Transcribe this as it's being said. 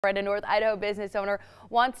A North Idaho business owner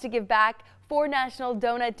wants to give back for National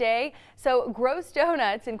Donut Day. So Gross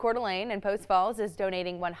Donuts in Coeur d'Alene and Post Falls is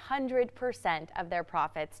donating 100% of their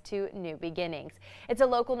profits to New Beginnings. It's a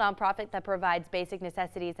local nonprofit that provides basic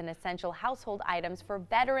necessities and essential household items for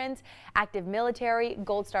veterans, active military,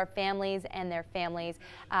 Gold Star families and their families,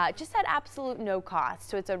 just at absolute no cost.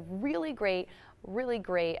 So it's a really great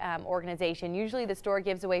organization. Usually the store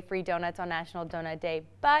gives away free donuts on National Donut Day,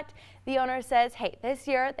 but the owner says, hey, this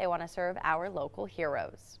year they want to serve our local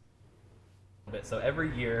heroes. So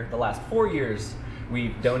every year, the last 4 years,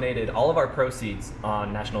 we've donated all of our proceeds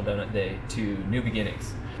on National Donut Day to New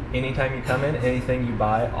Beginnings. Anytime you come in, anything you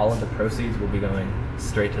buy, all of the proceeds will be going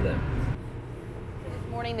straight to them. This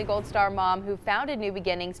morning, the Gold Star mom who founded New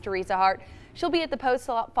Beginnings, Teresa Hart, she'll be at the Post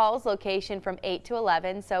Falls location from 8 to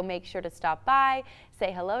 11, so make sure to stop by,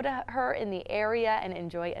 say hello to her in the area, and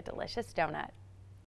enjoy a delicious donut.